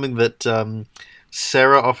is something that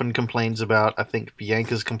Sarah often complains about. I think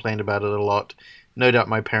Bianca's complained about it a lot. No doubt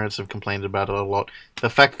my parents have complained about it a lot. The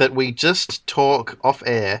fact that we just talk off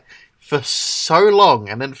air for so long,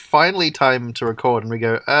 and then finally time to record, and we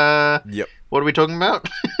go, yep. What are we talking about?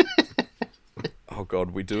 Oh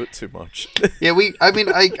god, we do it too much. Yeah,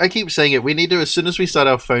 I keep saying it. We need to, as soon as we start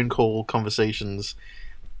our phone call conversations,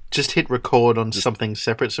 just hit record on something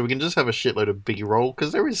separate so we can just have a shitload of B-roll,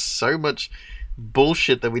 because there is so much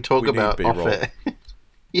bullshit that we talk about off air.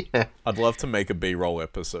 Yeah. I'd love to make a B-roll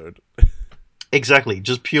episode. Exactly,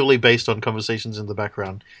 just purely based on conversations in the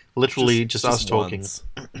background. Literally just us talking.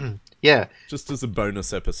 Yeah. Just as a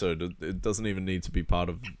bonus episode. It doesn't even need to be part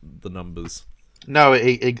of the numbers. No,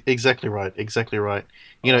 exactly right. Exactly right.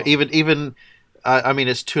 Even I mean,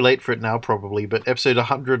 it's too late for it now, probably, but episode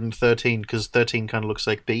 113, because 13 kind of looks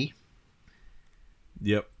like B.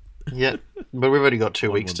 Yep. Yeah, but we've only got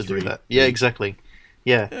 2 weeks to do that. Yeah, exactly.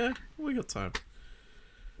 Yeah, we got time.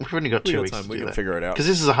 We've only got 2 weeks to do that. We can figure it out. Because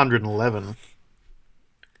this is 111.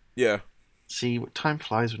 Yeah. See, time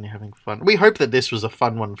flies when you're having fun. We hope that this was a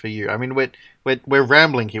fun one for you. I mean, we're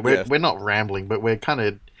rambling here. We're not rambling, but we're at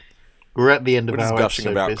the end of our episode. We're just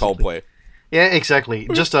gushing about basically. Coldplay. Yeah, exactly.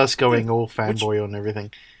 Just us going all fanboy on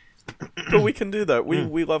everything. But we can do that.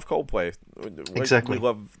 We love Coldplay. Exactly. We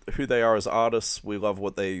love who they are as artists. We love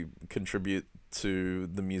what they contribute to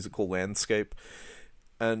the musical landscape.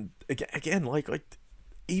 And again, like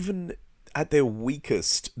even at their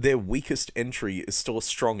weakest entry is still a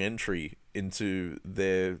strong entry into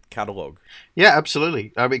their catalogue. Yeah,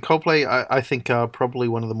 absolutely. I mean, Coldplay, I think, are probably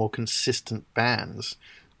one of the more consistent bands.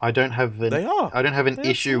 I don't have an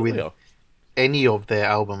issue with any of their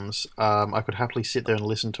albums. I could happily sit there and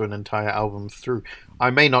listen to an entire album through.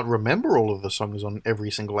 I may not remember all of the songs on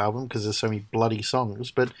every single album because there's so many bloody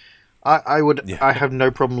songs, but I have no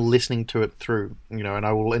problem listening to it through, and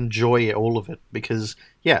I will enjoy all of it because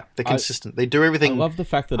they're consistent. They do everything. I love the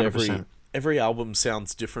fact that 100%. every album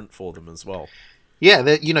sounds different for them as well.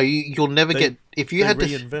 Yeah, you'll never get if you had to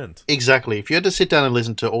reinvent. Exactly. If you had to sit down and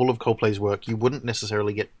listen to all of Coldplay's work, you wouldn't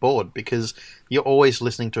necessarily get bored because you're always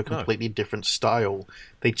listening to a completely different style.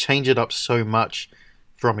 They change it up so much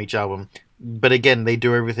from each album, but again, they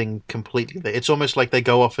do everything completely. It's almost like they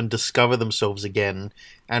go off and discover themselves again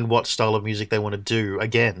and what style of music they want to do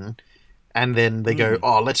again, and then they go,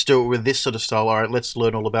 "Oh, let's do it with this sort of style. All right, let's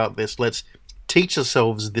learn all about this. Let's teach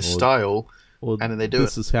ourselves this style." And then they do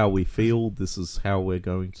this is how we feel. This is how we're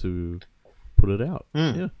going to put it out.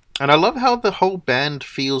 Yeah. And I love how the whole band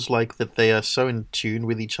feels like that they are so in tune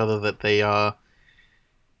with each other that they are...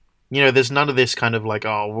 there's none of this kind of like,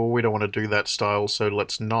 oh, well, we don't want to do that style, so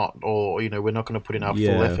let's not. Or, we're not going to put in our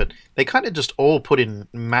full effort. They kind of just all put in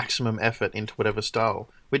maximum effort into whatever style,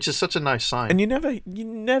 which is such a nice sign. And you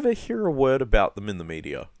never hear a word about them in the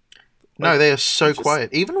media. No, they are so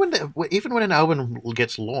quiet. Even when an album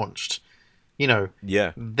gets launched...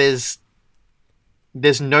 there's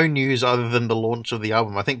no news other than the launch of the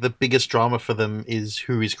album. I think the biggest drama for them is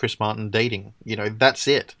who is Chris Martin dating. That's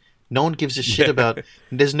it. No one gives a shit about...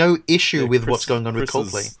 There's no issue with what's going on with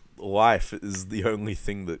Coldplay. Life is the only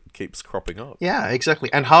thing that keeps cropping up. Yeah,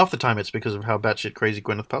 exactly. And half the time it's because of how batshit crazy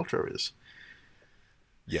Gwyneth Paltrow is.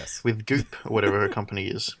 Yes. With Goop, or whatever her company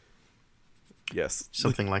is. Yes.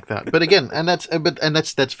 Something like that. But again, that's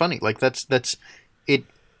funny. Like, that's it...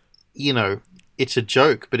 it's a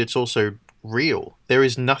joke, but it's also real. There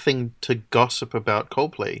is nothing to gossip about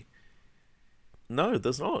Coldplay. No,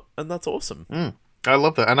 there's not, and that's awesome. I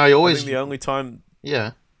love that, and I think the only time,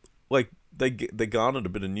 like they garnered a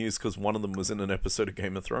bit of news because one of them was in an episode of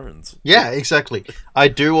Game of Thrones. Yeah, exactly. I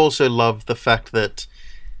do also love the fact that,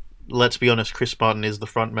 let's be honest, Chris Martin is the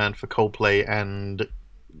frontman for Coldplay, and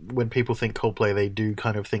when people think Coldplay, they do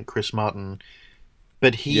kind of think Chris Martin,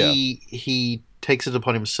 but he takes it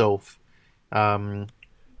upon himself.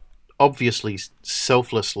 Obviously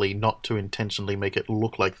selflessly, not to intentionally make it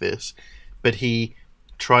look like this, but he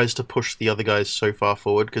tries to push the other guys so far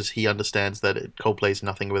forward because he understands that Coldplay is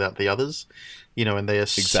nothing without the others, and they are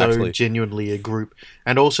so genuinely a group.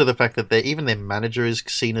 And also the fact that even their manager is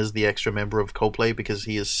seen as the extra member of Coldplay because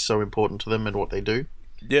he is so important to them and what they do.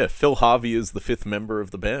 Yeah, Phil Harvey is the 5th member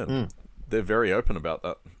of the band. They're very open about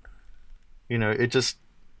that.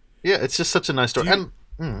 It's just such a nice story.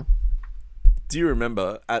 Do you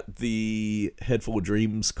remember at the Head Full of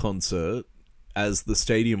Dreams concert, as the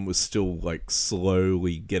stadium was still like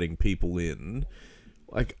slowly getting people in,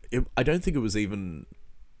 I don't think it was even...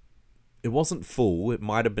 It wasn't full. It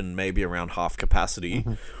might have been maybe around half capacity.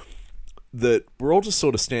 That we're all just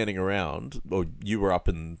sort of standing around, or you were up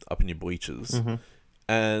in your bleachers,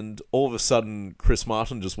 and all of a sudden Chris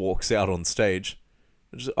Martin just walks out on stage.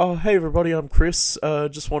 Just, oh, hey everybody, I'm Chris.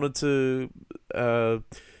 Just wanted to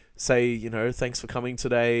say, thanks for coming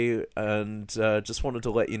today, and just wanted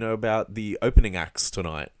to let you know about the opening acts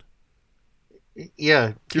tonight.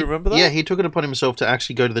 Yeah. Do you remember that? Yeah, he took it upon himself to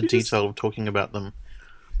actually go to the detail of talking about them.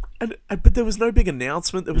 But there was no big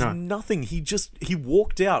announcement. There was nothing. He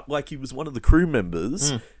walked out like he was one of the crew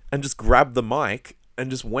members and just grabbed the mic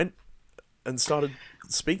and just went and started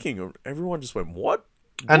speaking. Everyone just went, what?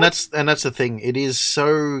 And that's the thing. It is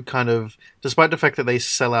so kind of, despite the fact that they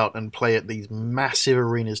sell out and play at these massive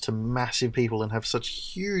arenas to massive people and have such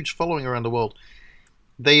huge following around the world,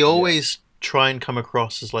 they always try and come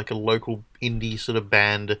across as like a local indie sort of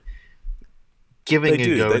band giving They a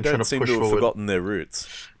do. go They and trying don't to seem push to have forward. forgotten their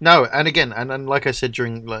roots. No, and again, and like I said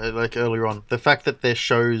during like earlier on, the fact that their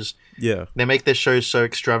shows, Yeah. they make their shows so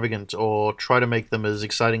extravagant or try to make them as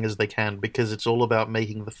exciting as they can because it's all about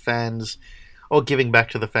making the fans or giving back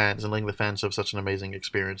to the fans and letting the fans have such an amazing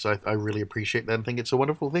experience. I really appreciate that and think it's a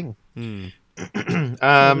wonderful thing.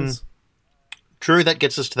 True, that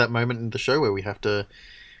gets us to that moment in the show where we have to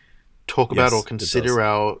talk about or consider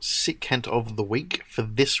our Sick Kent of the Week for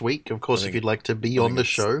this week. Of course, if you'd like to be on the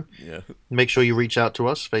show, make sure you reach out to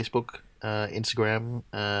us, Facebook, Instagram,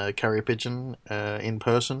 Carrier Pigeon, in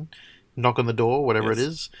person, knock on the door, whatever it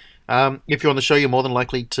is. If you're on the show, you're more than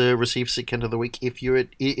likely to receive Sick Kent of the Week if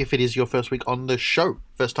it is your first week on the show,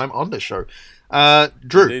 first time on the show.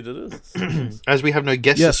 Drew, Indeed it is. as we have no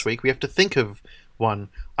guests this week, we have to think of one.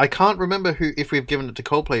 I can't remember if we've given it to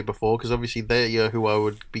Coldplay before, because obviously they're who I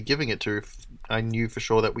would be giving it to if I knew for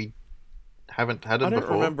sure that we haven't had it before. I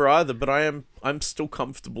don't remember either, but I'm still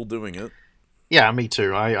comfortable doing it. Yeah, me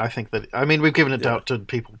too. I think that... I mean, we've given it out to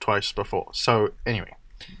people twice before. So, anyway.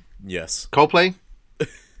 Yes. Coldplay,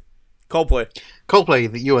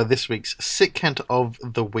 Coldplay, you are this week's Sick Kent of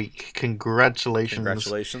the Week.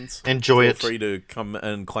 Congratulations. Enjoy it. Feel free to come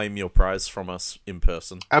and claim your prize from us in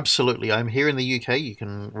person. Absolutely. I'm here in the UK. You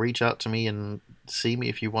can reach out to me and see me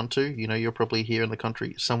if you want to. You know, you're probably here in the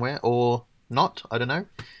country somewhere, or not. I don't know.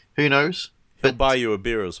 Who knows? He'll buy you a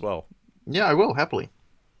beer as well. Yeah, I will, happily.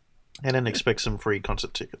 And then expect some free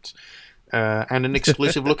concert tickets. And an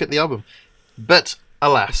exclusive look at the album. But,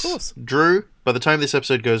 alas, Drew, by the time this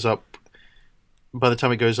episode goes up, who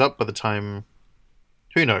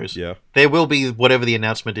knows? Yeah. There will be whatever the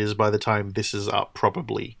announcement is by the time this is up,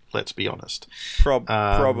 probably. Let's be honest.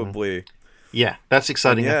 Probably. Yeah, that's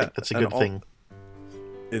exciting. I think that's a good thing.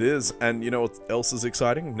 It is. And you know what else is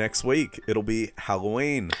exciting? Next week, it'll be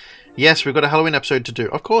Halloween. Yes, we've got a Halloween episode to do.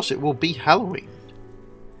 Of course, it will be Halloween.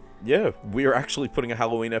 Yeah, we are actually putting a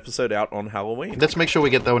Halloween episode out on Halloween. Let's make sure we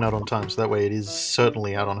get that one out on time, so that way it is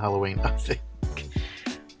certainly out on Halloween, I think.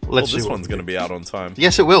 This one's going to be out on time.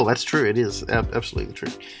 Yes, it will. That's true. It is absolutely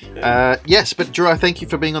true. Yeah. Yes, but Drew, I thank you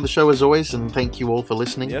for being on the show as always, and thank you all for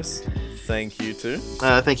listening. Yes, thank you too.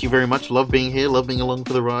 Thank you very much. Love being here. Love being along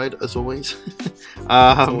for the ride, as always. It's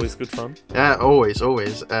always good fun. Always.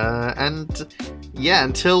 And yeah,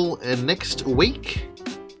 until next week.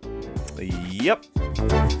 Yep.